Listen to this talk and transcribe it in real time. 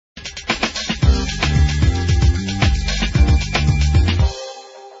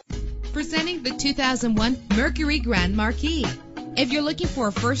the 2001 Mercury Grand Marquis. If you're looking for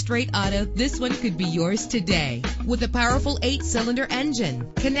a first-rate auto, this one could be yours today. With a powerful 8-cylinder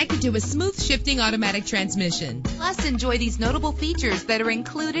engine connected to a smooth shifting automatic transmission. Plus, enjoy these notable features that are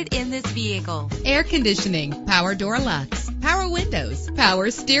included in this vehicle: air conditioning, power door locks, power windows,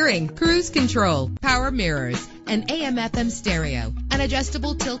 power steering, cruise control, power mirrors, an AM/FM stereo, an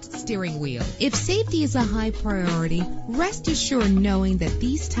adjustable tilt steering wheel. If safety is a high priority, rest assured knowing that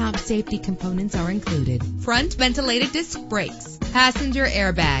these top safety components are included: front ventilated disc brakes, passenger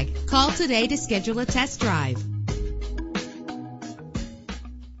airbag. Call today to schedule a test drive.